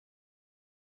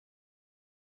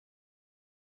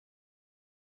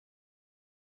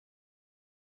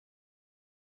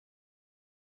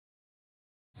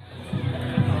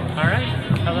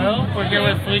We're here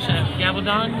with Felicia at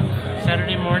Gabaldon,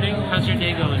 Saturday morning. How's your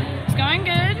day going? It's going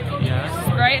good. Yeah. It's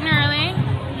bright and early.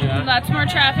 Yeah. Lots more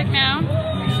traffic now.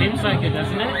 Seems like it,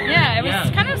 doesn't it? Yeah, it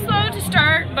was kind of slow to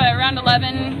start, but around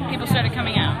 11, people started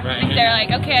coming out. Right. I think they're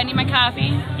like, okay, I need my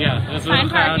coffee. Yeah, it was a little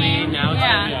cloudy. Now it's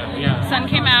yeah. Sun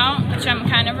came out, which I'm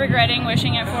kind of regretting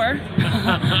wishing it for.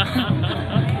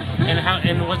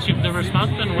 And what's the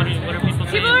response been? What are people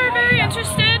saying? People are very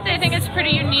interested. They think it's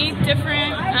pretty unique,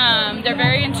 different. They're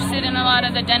very interested in a lot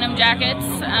of the denim jackets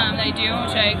that I do,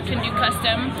 which I can do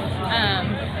custom.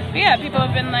 But yeah, people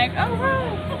have been like, oh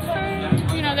wow, that's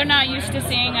fun. You know, they're not used to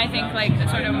seeing, I think, like the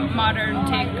sort of modern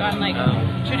take on like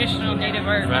traditional native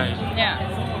art. Right. Yeah.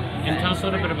 And tell us a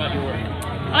little bit about your work.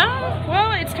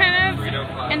 Well, it's kind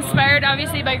of inspired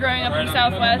obviously by growing up in the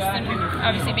Southwest and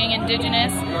obviously being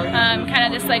indigenous. Kind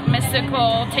of this like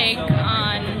mystical take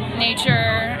on nature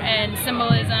and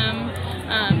symbolism.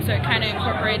 So it kind of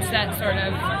incorporates that sort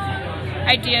of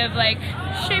idea of like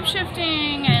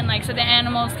shape-shifting, and like so the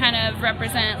animals kind of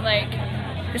represent like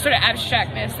the sort of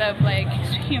abstractness of like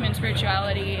human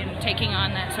spirituality and taking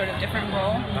on that sort of different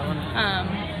role.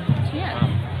 So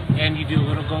yeah. And you do a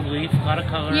little gold leaf, a lot of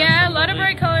colors. Yeah, a lot of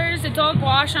bright colors. It's all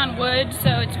gouache on wood,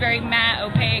 so it's very matte,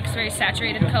 opaque, it's very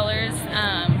saturated colors.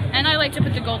 And I like to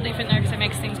put the gold leaf in there because it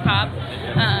makes things pop.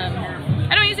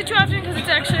 I don't use it too often because it's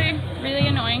actually really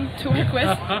annoying to work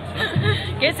with.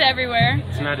 Gets everywhere.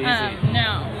 It's not easy.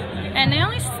 No. And they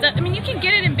only, I mean, you can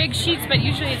get it in big sheets, but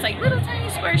usually it's like little tiny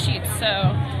square sheets,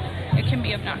 so it can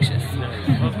be obnoxious.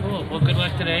 Well, cool. Well, good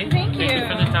luck today. Thank you. Thank you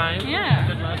for the time. Yeah.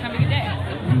 Good luck. Have a good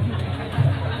day.